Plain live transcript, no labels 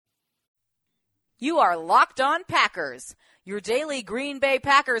You are Locked On Packers, your daily Green Bay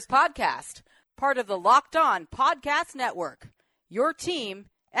Packers podcast, part of the Locked On Podcast Network, your team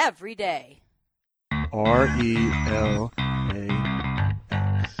every day. RELAX.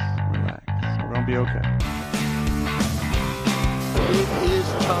 Relax. We're going to be okay. It is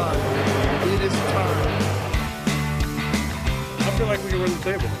time. It is time. I feel like we can run the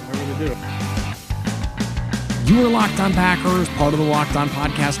table. I really do. You are Locked On Packers, part of the Locked On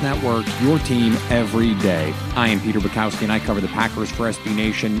Podcast Network, your team every day. I am Peter Bukowski, and I cover the Packers for SB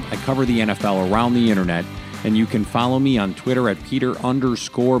Nation. I cover the NFL around the internet, and you can follow me on Twitter at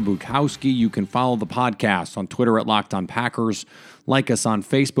Peter_Bukowski. You can follow the podcast on Twitter at Locked On Packers. Like us on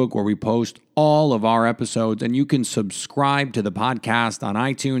Facebook, where we post all of our episodes, and you can subscribe to the podcast on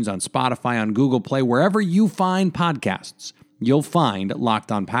iTunes, on Spotify, on Google Play, wherever you find podcasts. You'll find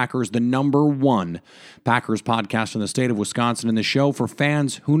Locked On Packers, the number one Packers podcast in the state of Wisconsin, and the show for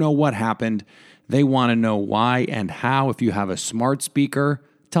fans who know what happened. They want to know why and how. If you have a smart speaker,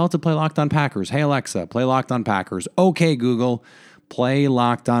 tell it to play Locked On Packers. Hey, Alexa, play Locked On Packers. Okay, Google, play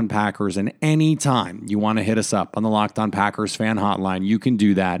Locked On Packers. And anytime you want to hit us up on the Locked On Packers fan hotline, you can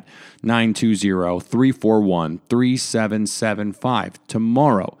do that, 920-341-3775.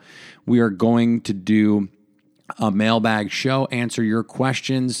 Tomorrow, we are going to do a mailbag show, answer your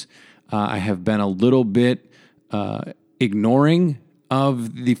questions. I have been a little bit ignoring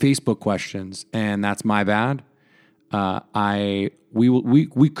of the Facebook questions, and that's my bad.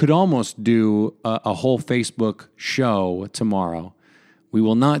 We could almost do a whole Facebook show tomorrow. We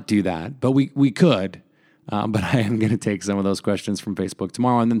will not do that, but we could. But I am going to take some of those questions from Facebook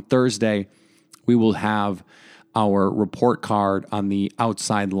tomorrow, and then Thursday we will have our report card on the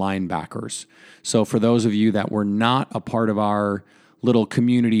outside linebackers. So for those of you that were not a part of our little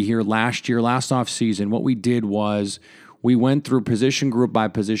community here last offseason, what we did was we went through position group by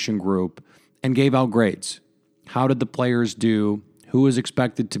position group and gave out grades. How did the players do? Who is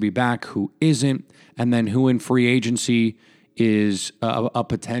expected to be back? Who isn't? And then who in free agency is a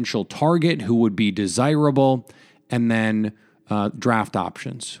potential target? Who would be desirable? And then draft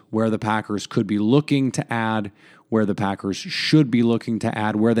options, where the Packers could be looking to add, where the Packers should be looking to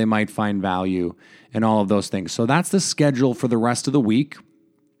add, where they might find value, and all of those things. So that's the schedule for the rest of the week.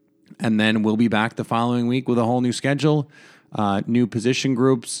 And then we'll be back the following week with a whole new schedule, new position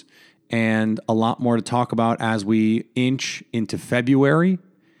groups, and a lot more to talk about as we inch into February,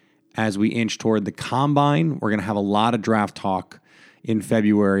 as we inch toward the Combine. We're going to have a lot of draft talk in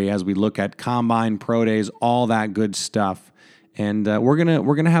February as we look at Combine, Pro Days, all that good stuff. And we're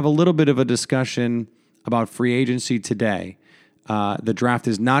gonna have a little bit of a discussion about free agency today. The draft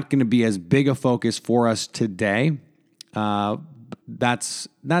is not going to be as big a focus for us today. That's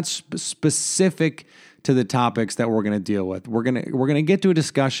specific to the topics that we're going to deal with. We're gonna get to a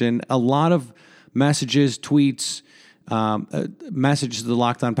discussion. A lot of messages, tweets, messages to the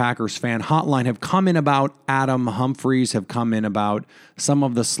Locked On Packers fan hotline have come in about Adam Humphries, have come in about some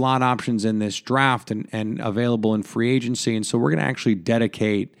of the slot options in this draft and available in free agency. And so we're going to actually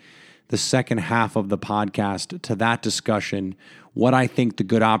dedicate the second half of the podcast to that discussion, what I think the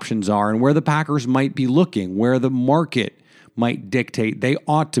good options are and where the Packers might be looking, where the market might dictate they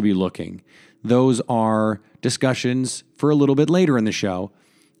ought to be looking. Those are discussions for a little bit later in the show.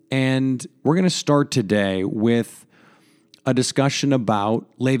 And we're going to start today with a discussion about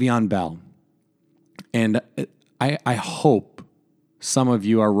Le'Veon Bell. And I hope some of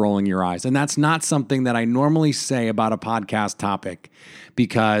you are rolling your eyes. And that's not something that I normally say about a podcast topic,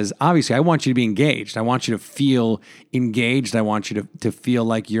 because obviously I want you to be engaged. I want you to feel engaged. I want you to feel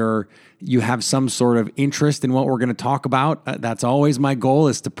like you have some sort of interest in what we're going to talk about. That's always my goal,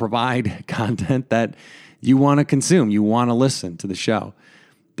 is to provide content that you want to consume. You want to listen to the show.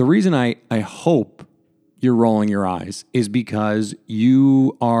 The reason I hope you're rolling your eyes is because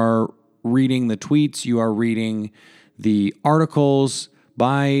you are reading the tweets, you are reading the articles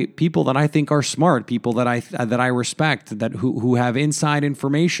by people that I think are smart, people that I respect, that who have inside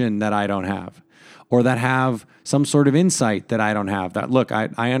information that I don't have, or that have some sort of insight that I don't have. That, look,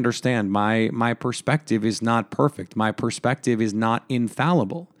 I understand my perspective is not perfect. My perspective is not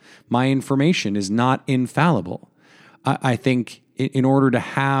infallible. My information is not infallible. I think in order to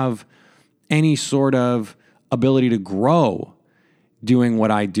have any sort of ability to grow doing what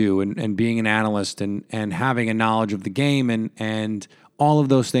I do and being an analyst and having a knowledge of the game and all of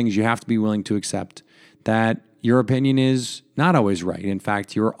those things, you have to be willing to accept that your opinion is not always right. In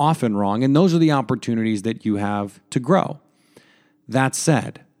fact, you're often wrong, and those are the opportunities that you have to grow. That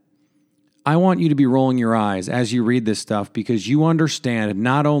said, I want you to be rolling your eyes as you read this stuff, because you understand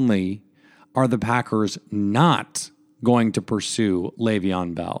not only are the Packers not going to pursue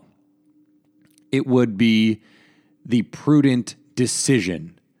Le'Veon Bell, it would be the prudent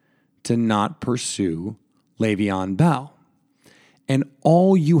decision to not pursue Le'Veon Bell. And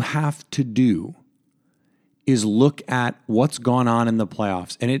all you have to do is look at what's gone on in the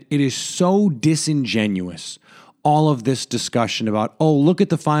playoffs. And it is so disingenuous, all of this discussion about, oh, look at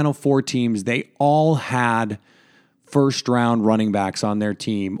the Final Four teams. They all had first-round running backs on their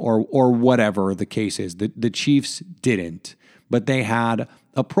team or whatever the case is. The Chiefs didn't, but they had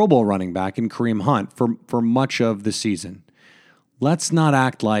a Pro Bowl running back in Kareem Hunt for much of the season. Let's not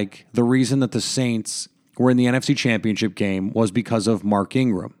act like the reason that the Saints were in the NFC Championship game was because of Mark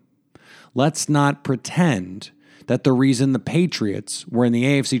Ingram. Let's not pretend that the reason the Patriots were in the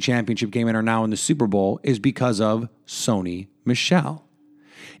AFC Championship game and are now in the Super Bowl is because of Sony Michel.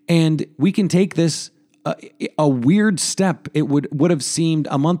 And we can take this a weird step. It would have seemed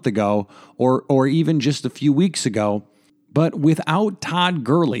a month ago or even just a few weeks ago. But without Todd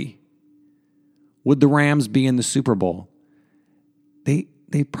Gurley, would the Rams be in the Super Bowl? They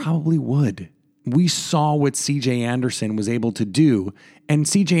probably would. We saw what C.J. Anderson was able to do, and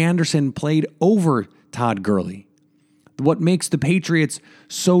C.J. Anderson played over Todd Gurley. What makes the Patriots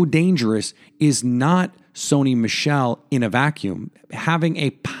so dangerous is not Sony Michel in a vacuum. Having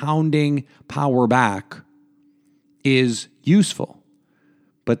a pounding power back is useful.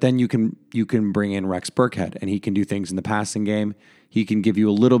 But then you can bring in Rex Burkhead, and he can do things in the passing game. He can give you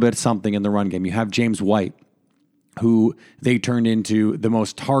a little bit something in the run game. You have James White, who they turned into the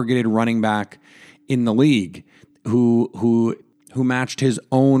most targeted running back in the league, who matched his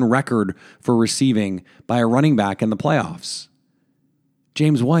own record for receiving by a running back in the playoffs.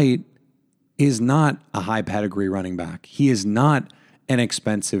 James White is not a high pedigree running back. He is not an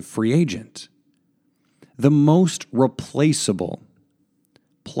expensive free agent. The most replaceable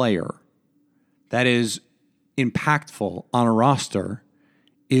player that is impactful on a roster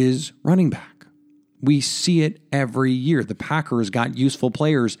is running back. We see it every year. The Packers got useful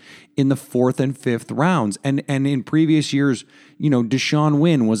players in the 4th and 5th rounds. And in previous years, Deshaun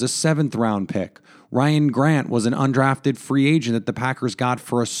Wynn was a 7th round pick. Ryan Grant was an undrafted free agent that the Packers got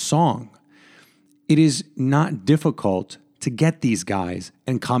for a song. It is not difficult to get these guys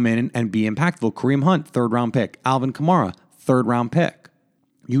and come in and be impactful. Kareem Hunt, 3rd round pick. Alvin Kamara, 3rd round pick.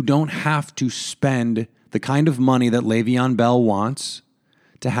 You don't have to spend the kind of money that Le'Veon Bell wants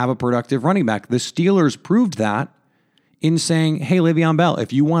to have a productive running back. The Steelers proved that in saying, hey, Le'Veon Bell,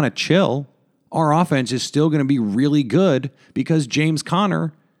 if you want to chill, our offense is still going to be really good because James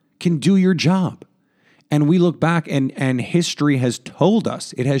Conner can do your job. And we look back and history has told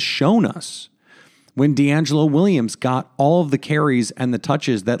us, it has shown us, when D'Angelo Williams got all of the carries and the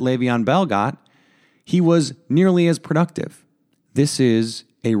touches that Le'Veon Bell got, he was nearly as productive. This is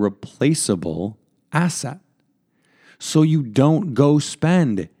a replaceable asset. So you don't go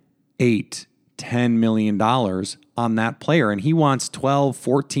spend $8-10 million on that player. And he wants 12,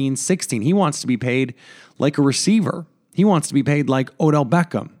 14, 16. He wants to be paid like a receiver. He wants to be paid like Odell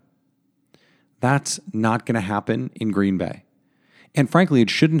Beckham. That's not going to happen in Green Bay. And frankly, it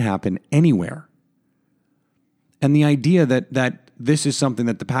shouldn't happen anywhere. And the idea that this is something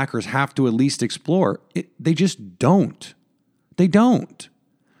that the Packers have to at least explore, they just don't. They don't.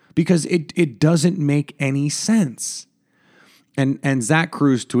 Because it doesn't make any sense. And Zach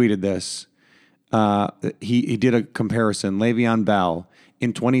Cruz tweeted this. He did a comparison. Le'Veon Bell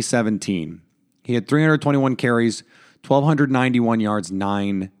in 2017, he had 321 carries, 1,291 yards,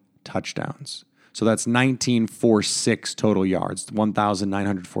 9 touchdowns. So that's 1946 total yards,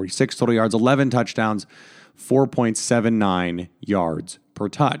 1,946 total yards, 11 touchdowns, 4.79 yards per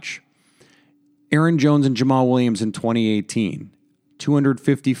touch. Aaron Jones and Jamal Williams in 2018,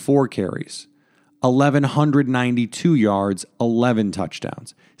 254 carries, 1,192 yards, 11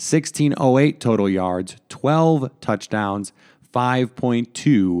 touchdowns, 1,608 total yards, 12 touchdowns,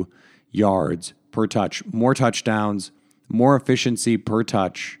 5.2 yards per touch. More touchdowns, more efficiency per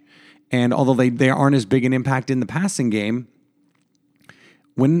touch. And although they aren't as big an impact in the passing game,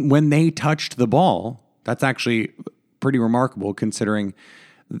 when they touched the ball, that's actually pretty remarkable considering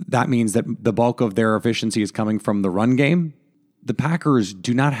that means that the bulk of their efficiency is coming from the run game. The Packers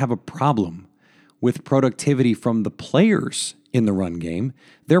do not have a problem with productivity from the players in the run game.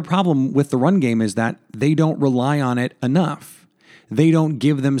 Their problem with the run game is that they don't rely on it enough. They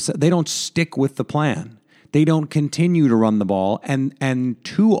don't stick with the plan. They don't continue to run the ball. And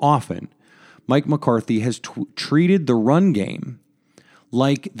too often, Mike McCarthy has treated the run game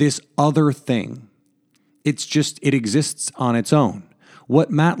like this other thing. It exists on its own. What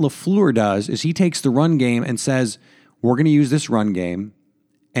Matt LaFleur does is he takes the run game and says, we're going to use this run game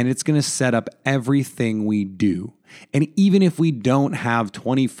and it's going to set up everything we do. And even if we don't have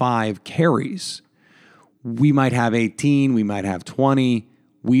 25 carries, we might have 18, we might have 20.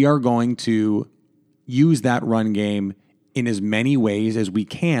 We are going to use that run game in as many ways as we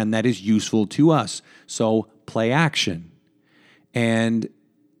can that is useful to us. So play action and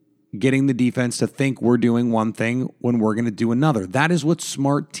getting the defense to think we're doing one thing when we're going to do another. That is what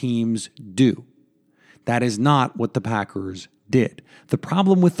smart teams do. That is not what the Packers did. The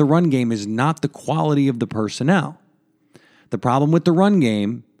problem with the run game is not the quality of the personnel. The problem with the run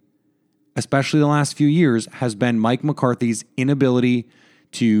game, especially the last few years, has been Mike McCarthy's inability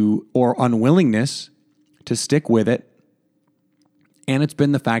to, or unwillingness to stick with it. And it's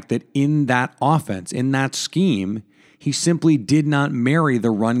been the fact that in that offense, in that scheme, he simply did not marry the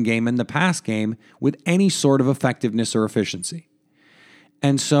run game and the pass game with any sort of effectiveness or efficiency.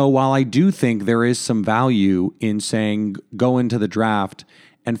 And so while I do think there is some value in saying go into the draft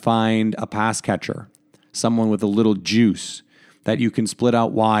and find a pass catcher, someone with a little juice that you can split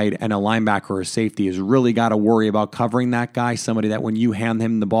out wide, and a linebacker or a safety has really got to worry about covering that guy, somebody that when you hand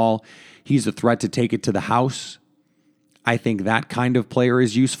him the ball, he's a threat to take it to the house. I think that kind of player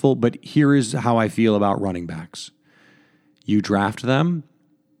is useful, but here is how I feel about running backs. You draft them,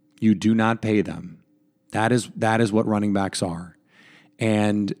 you do not pay them. That is what running backs are.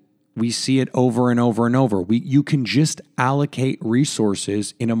 And we see it over and over and over. You can just allocate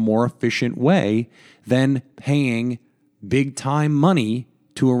resources in a more efficient way than paying big-time money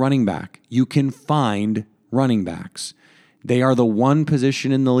to a running back. You can find running backs. They are the one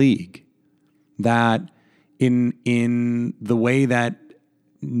position in the league that in the way that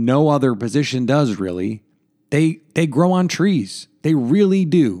no other position does really, they grow on trees. They really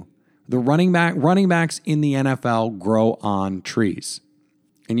do. The running backs in the NFL grow on trees.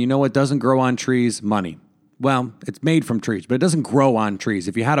 And you know what doesn't grow on trees? Money. Well, it's made from trees, but it doesn't grow on trees.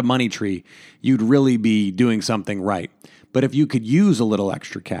 If you had a money tree, you'd really be doing something right. But if you could use a little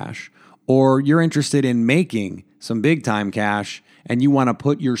extra cash, or you're interested in making some big time cash and you want to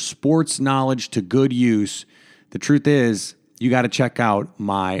put your sports knowledge to good use, the truth is you got to check out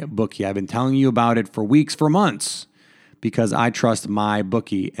MyBookie. I've been telling you about it for weeks, for months, because I trust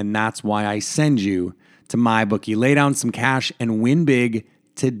MyBookie, and that's why I send you to MyBookie. Lay down some cash and win big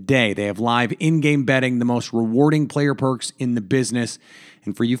today. They have live in-game betting, the most rewarding player perks in the business.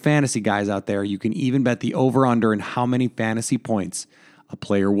 And for you fantasy guys out there, you can even bet the over-under in how many fantasy points a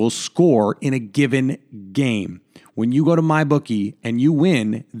player will score in a given game. When you go to MyBookie and you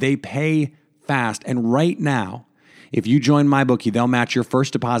win, they pay fast. And right now, if you join MyBookie, they'll match your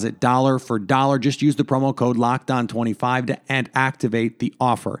first deposit dollar for dollar. Just use the promo code LOCKEDON25 to activate the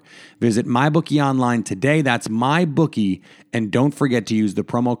offer. Visit MyBookie online today. That's MyBookie. And don't forget to use the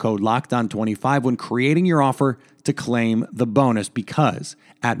promo code LOCKEDON25 when creating your offer to claim the bonus, because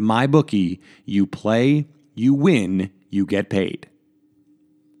at MyBookie, you play, you win, you get paid.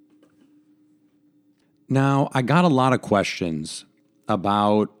 Now, I got a lot of questions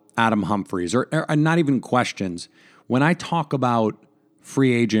about Adam Humphries, or not even questions. When I talk about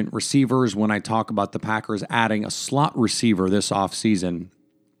free agent receivers, when I talk about the Packers adding a slot receiver this offseason,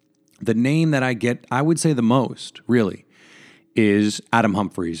 the name that I get, I would say the most, really, is Adam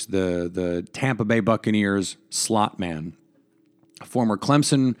Humphries, the Tampa Bay Buccaneers slot man. A former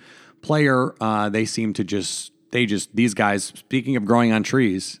Clemson player, these guys, speaking of growing on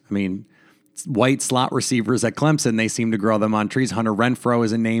trees, I mean, white slot receivers at Clemson, they seem to grow them on trees. Hunter Renfrow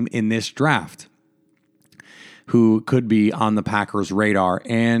is a name in this draft who could be on the Packers' radar.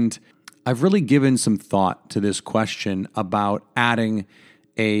 And I've really given some thought to this question about adding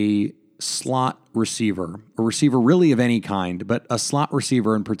a slot receiver, a receiver really of any kind, but a slot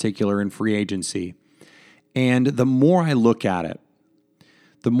receiver in particular in free agency. And the more I look at it,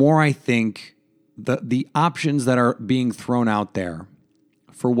 the more I think the options that are being thrown out there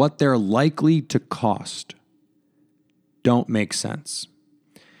for what they're likely to cost don't make sense.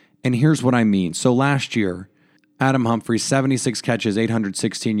 And here's what I mean. So last year, Adam Humphries, 76 catches,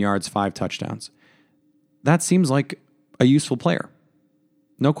 816 yards, 5 touchdowns. That seems like a useful player.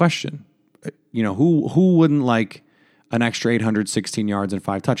 No question. You know, who wouldn't like an extra 816 yards and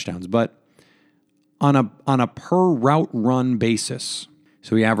 5 touchdowns? But on a per route run basis,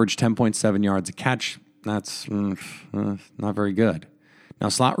 so he averaged 10.7 yards a catch. That's not very good. Now,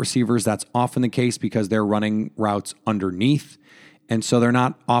 slot receivers, that's often the case because they're running routes underneath. And so they're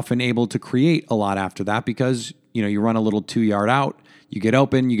not often able to create a lot after that because, you know, you run a little 2-yard out, you get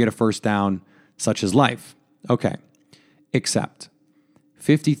open, you get a first down, such as life. Okay. Except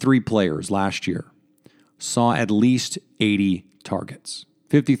 53 players last year saw at least 80 targets.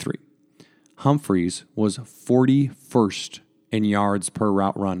 53. Humphries was 41st in yards per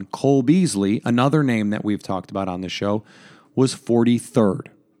route run. Cole Beasley, another name that we've talked about on the show, was 43rd.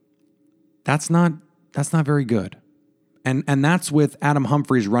 That's not That's not very good. And that's with Adam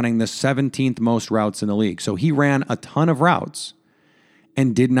Humphries running the 17th most routes in the league. So he ran a ton of routes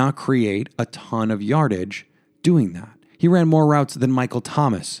and did not create a ton of yardage doing that. He ran more routes than Michael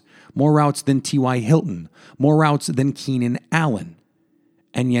Thomas, more routes than T.Y. Hilton, more routes than Keenan Allen,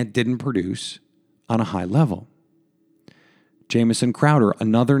 and yet didn't produce on a high level. Jamison Crowder,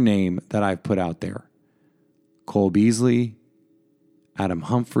 another name that I've put out there. Cole Beasley, Adam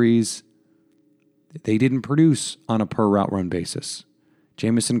Humphries, they didn't produce on a per route run basis.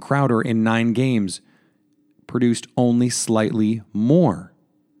 Jamison Crowder in 9 games produced only slightly more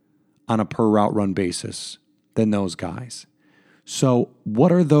on a per route run basis than those guys. So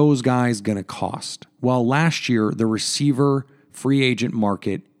what are those guys going to cost? Well, last year, the receiver free agent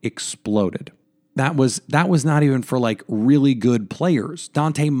market exploded. That was not even for like really good players.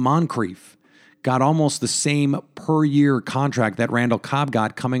 Dante Moncrief got almost the same per year contract that Randall Cobb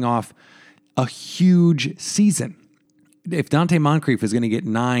got coming off a huge season. If Dante Moncrief is going to get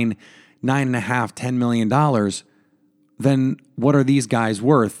 $9.5, $10 million, then what are these guys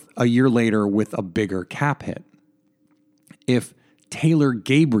worth a year later with a bigger cap hit? If Taylor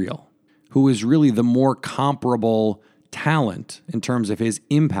Gabriel, who is really the more comparable talent in terms of his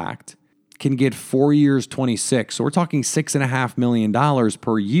impact, can get 4 years, 26, so we're talking $6.5 million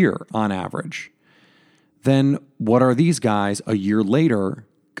per year on average, then what are these guys a year later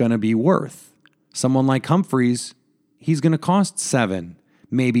going to be worth? Someone like Humphries, he's going to cost $7,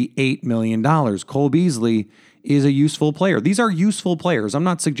 maybe $8 million. Cole Beasley is a useful player. These are useful players. I'm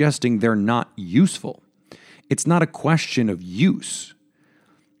not suggesting they're not useful. It's not a question of use.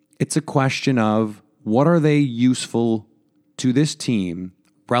 It's a question of what are they useful to this team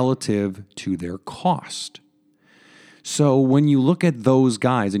relative to their cost. So when you look at those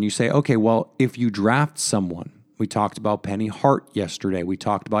guys and you say, okay, well, if you draft someone, we talked about Penny Hart yesterday. We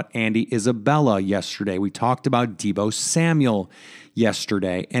talked about Andy Isabella yesterday. We talked about Deebo Samuel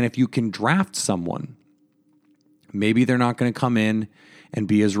yesterday. And if you can draft someone, maybe they're not going to come in and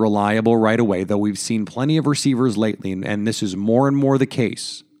be as reliable right away, though we've seen plenty of receivers lately, and this is more and more the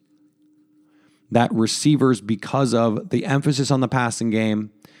case, that receivers, because of the emphasis on the passing game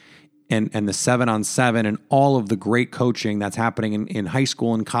and the 7-on-7 and all of the great coaching that's happening in high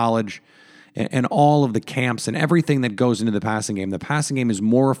school and college, and all of the camps and everything that goes into the passing game is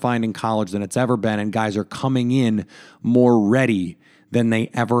more refined in college than it's ever been, and guys are coming in more ready than they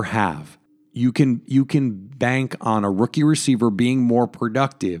ever have. You can bank on a rookie receiver being more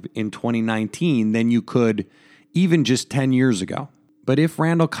productive in 2019 than you could even just 10 years ago. But if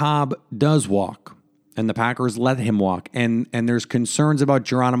Randall Cobb does walk, and the Packers let him walk, and there's concerns about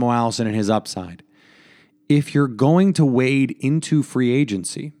Geronimo Allison and his upside, if you're going to wade into free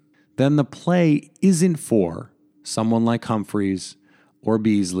agency, then the play isn't for someone like Humphries or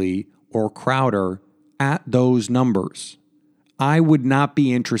Beasley or Crowder at those numbers. I would not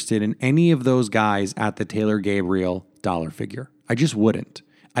be interested in any of those guys at the Taylor Gabriel dollar figure. I just wouldn't.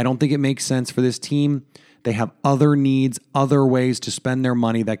 I don't think it makes sense for this team. They have other needs, other ways to spend their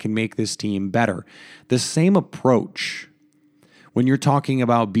money that can make this team better. The same approach when you're talking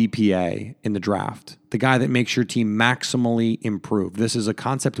about BPA in the draft, the guy that makes your team maximally improve. This is a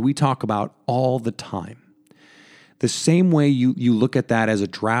concept we talk about all the time. The same way you look at that as a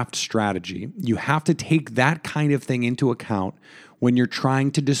draft strategy, you have to take that kind of thing into account when you're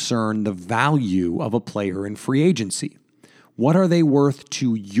trying to discern the value of a player in free agency. What are they worth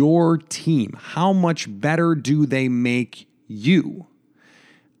to your team? How much better do they make you?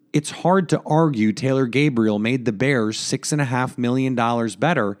 It's hard to argue Taylor Gabriel made the Bears $6.5 million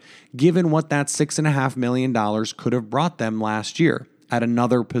better, given what that $6.5 million could have brought them last year at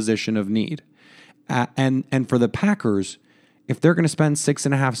another position of need. And for the Packers, if they're going to spend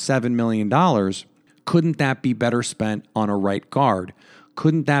 $6.5–7 million, couldn't that be better spent on a right guard?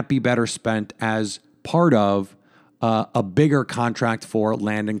 Couldn't that be better spent as part of a bigger contract for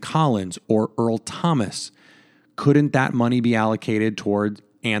Landon Collins or Earl Thomas? Couldn't that money be allocated toward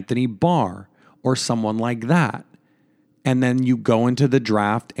Anthony Barr or someone like that? And then you go into the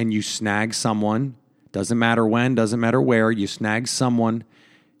draft and you snag someone, doesn't matter when, doesn't matter where, you snag someone.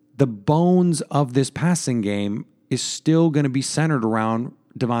 The bones of this passing game is still going to be centered around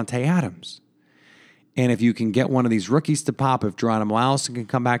Davante Adams. And if you can get one of these rookies to pop, if Geronimo Allison can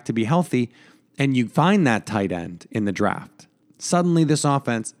come back to be healthy, and you find that tight end in the draft, suddenly this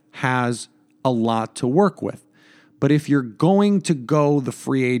offense has a lot to work with. But if you're going to go the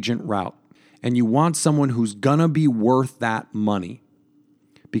free agent route and you want someone who's going to be worth that money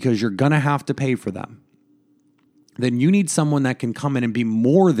because you're going to have to pay for them, then you need someone that can come in and be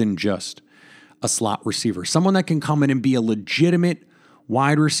more than just a slot receiver, someone that can come in and be a legitimate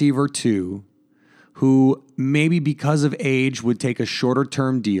wide receiver too, who maybe because of age would take a shorter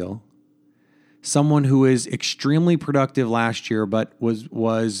term deal, someone who is extremely productive last year but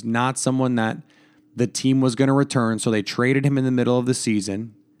was not someone that the team was going to return, so they traded him in the middle of the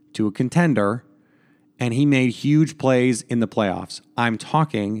season to a contender, and he made huge plays in the playoffs. I'm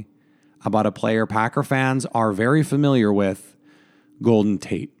talking about a player Packer fans are very familiar with, Golden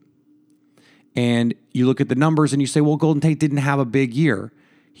Tate. And you look at the numbers and you say, well, Golden Tate didn't have a big year.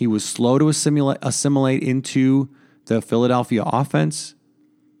 He was slow to assimilate into the Philadelphia offense.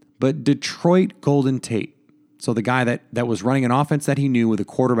 But Detroit Golden Tate, so the guy that was running an offense that he knew, with a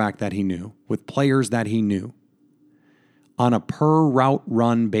quarterback that he knew, with players that he knew, on a per route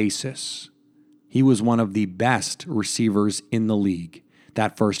run basis, he was one of the best receivers in the league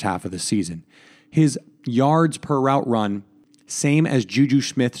that first half of the season. His yards per route run, same as Juju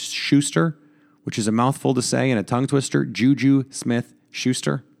Smith-Schuster, which is a mouthful to say and a tongue twister. Juju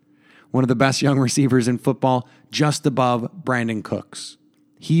Smith-Schuster, one of the best young receivers in football, just above Brandon Cooks.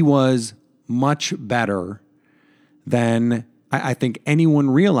 He was much better than I think anyone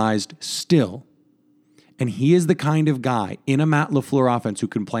realized still. And he is the kind of guy in a Matt LaFleur offense who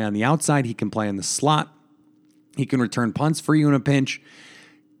can play on the outside, he can play in the slot, he can return punts for you in a pinch.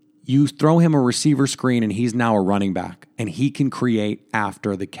 You throw him a receiver screen and he's now a running back, and he can create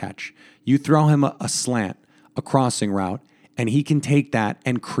after the catch. You throw him a slant, a crossing route, and he can take that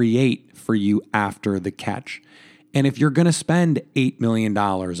and create for you after the catch. And if you're going to spend $8 million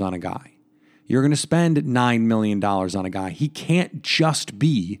on a guy, you're going to spend $9 million on a guy, he can't just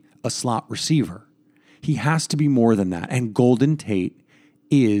be a slot receiver. He has to be more than that. And Golden Tate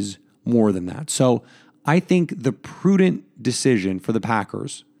is more than that. So I think the prudent decision for the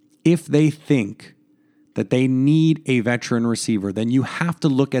Packers, if they think that they need a veteran receiver, then you have to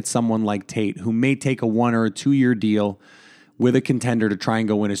look at someone like Tate, who may take a 1 or a 2 year deal with a contender to try and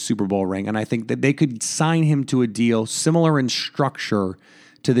go win a Super Bowl ring. And I think that they could sign him to a deal similar in structure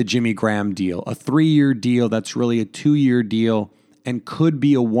to the Jimmy Graham deal, a 3-year deal that's really a 2-year deal and could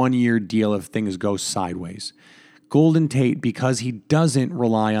be a 1-year deal if things go sideways. Golden Tate, because he doesn't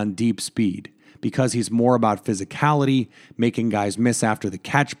rely on deep speed, because he's more about physicality, making guys miss after the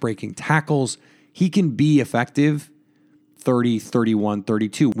catch, breaking tackles, he can be effective 30, 31,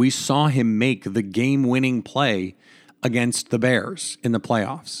 32. We saw him make the game-winning play against the Bears in the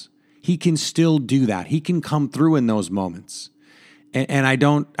playoffs. He can still do that. He can come through in those moments. And I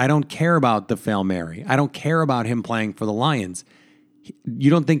don't care about the Hail Mary. I don't care about him playing for the Lions. You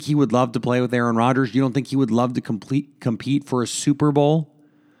don't think he would love to play with Aaron Rodgers? You don't think he would love to compete for a Super Bowl?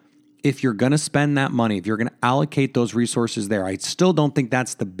 If you're going to spend that money, if you're going to allocate those resources there, I still don't think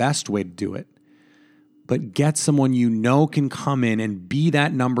that's the best way to do it. But get someone you know can come in and be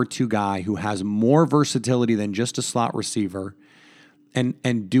that number 2 guy who has more versatility than just a slot receiver,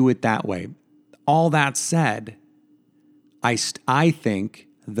 and do it that way. All that said, I think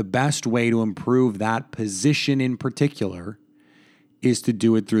the best way to improve that position in particular is to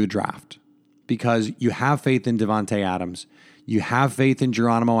do it through the draft, because you have faith in Devontae Adams. You have faith in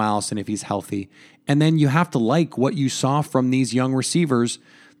Geronimo Allison if he's healthy. And then you have to like what you saw from these young receivers,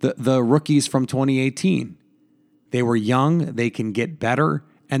 the rookies from 2018. They were young, they can get better,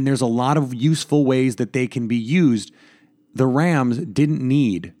 and there's a lot of useful ways that they can be used. The Rams didn't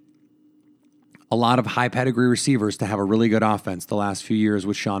need a lot of high pedigree receivers to have a really good offense the last few years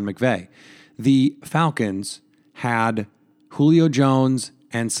with Sean McVay. The Falcons had Julio Jones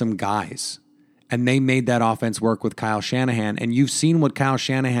and some guys, and they made that offense work with Kyle Shanahan. And you've seen what Kyle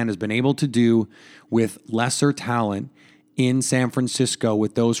Shanahan has been able to do with lesser talent in San Francisco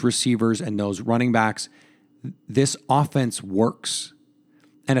with those receivers and those running backs. This offense works.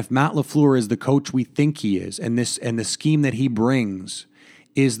 And if Matt LaFleur is the coach we think he is, and the scheme that he brings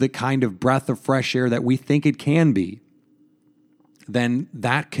is the kind of breath of fresh air that we think it can be, then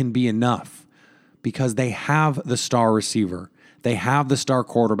that can be enough, because they have the star receiver, they have the star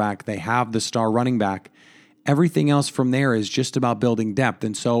quarterback, they have the star running back. Everything else from there is just about building depth.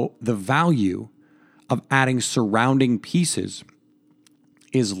 And so the value of adding surrounding pieces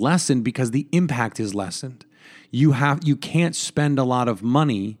is lessened because the impact is lessened. You can't spend a lot of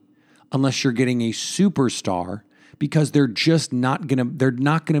money unless you're getting a superstar, because they're not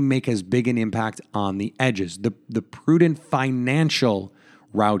gonna make as big an impact on the edges. The prudent financial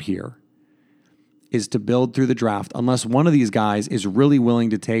route here is to build through the draft, unless one of these guys is really willing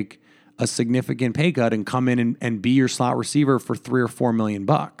to take a significant pay cut and come in and be your slot receiver for $3 or $4 million.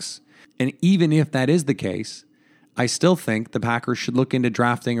 And even if that is the case, I still think the Packers should look into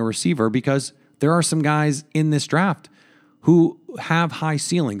drafting a receiver, because there are some guys in this draft who have high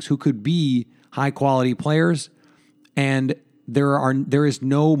ceilings, who could be high quality players, and there is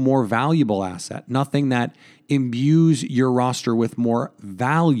no more valuable asset, nothing that imbues your roster with more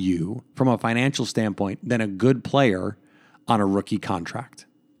value from a financial standpoint than a good player on a rookie contract.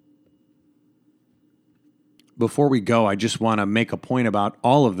 Before we go, I just want to make a point about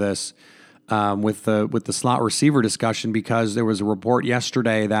all of this with the slot receiver discussion, because there was a report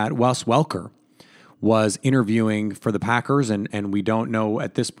yesterday that Wes Welker was interviewing for the Packers, and we don't know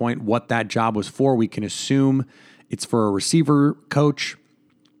at this point what that job was for. We can assume it's for a receiver coach.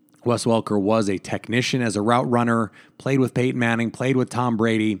 Wes Welker was a technician as a route runner, played with Peyton Manning, played with Tom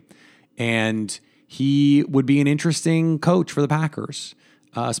Brady, and he would be an interesting coach for the Packers,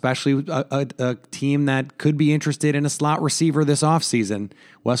 especially a team that could be interested in a slot receiver this offseason.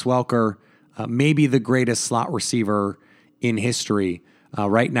 Wes Welker, maybe the greatest slot receiver in history,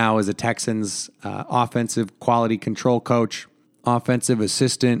 right now is a Texans offensive quality control coach, offensive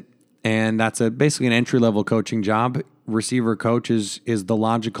assistant, and that's basically an entry-level coaching job. Receiver coach is the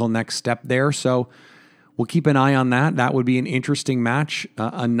logical next step there. So we'll keep an eye on that. That would be an interesting match.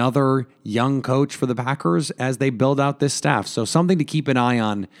 Another young coach for the Packers as they build out this staff. So something to keep an eye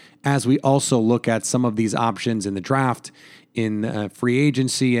on as we also look at some of these options in the draft, in free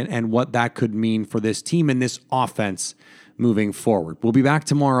agency, and what that could mean for this team and this offense moving forward. We'll be back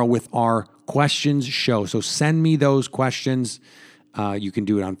tomorrow with our questions show. So send me those questions. You can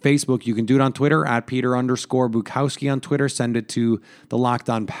do it on Facebook. You can do it on Twitter at Peter_Bukowski on Twitter. Send it to the Locked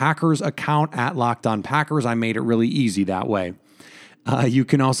On Packers account at Locked On Packers. I made it really easy that way. You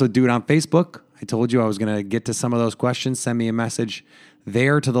can also do it on Facebook. I told you I was going to get to some of those questions. Send me a message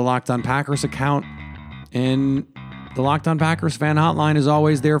there to the Locked On Packers account. And the Locked On Packers fan hotline is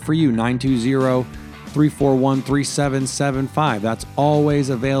always there for you, 920-341-3775. That's always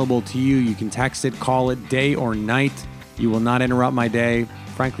available to you. You can text it, call it, day or night. You will not interrupt my day,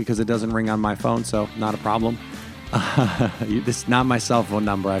 frankly, because it doesn't ring on my phone, so not a problem. This is not my cell phone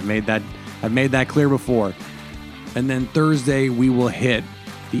number. I've made that clear before. And then Thursday, we will hit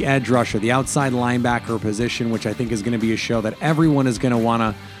the edge rusher, the outside linebacker position, which I think is going to be a show that everyone is going to want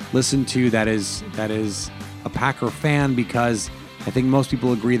to listen to that is a Packer fan, because I think most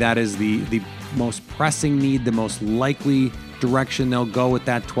people agree that is the most pressing need, the most likely direction they'll go with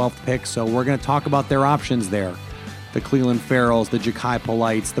that 12th pick. So we're going to talk about their options there. The Clelin Ferrells, the Ja'Kai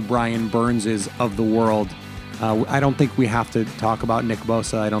Polites, the Brian Burnses of the world. I don't think we have to talk about Nick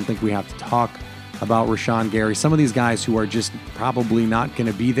Bosa. I don't think we have to talk about Rashawn Gary. Some of these guys who are just probably not going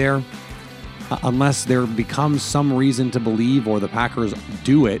to be there unless there becomes some reason to believe, or the Packers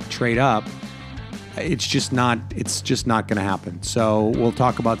do it, trade up. It's just not going to happen. So we'll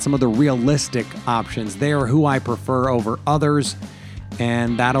talk about some of the realistic options there, who I prefer over others,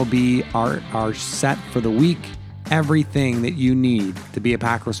 and that'll be our set for the week. Everything that you need to be a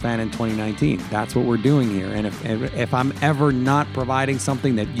Packers fan in 2019. That's what we're doing here. And if I'm ever not providing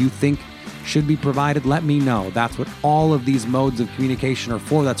something that you think should be provided, let me know. That's what all of these modes of communication are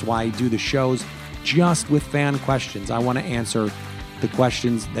for. That's why I do the shows just with fan questions. I want to answer the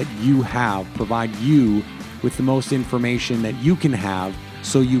questions that you have, provide you with the most information that you can have,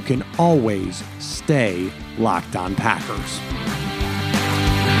 so you can always stay Locked On Packers.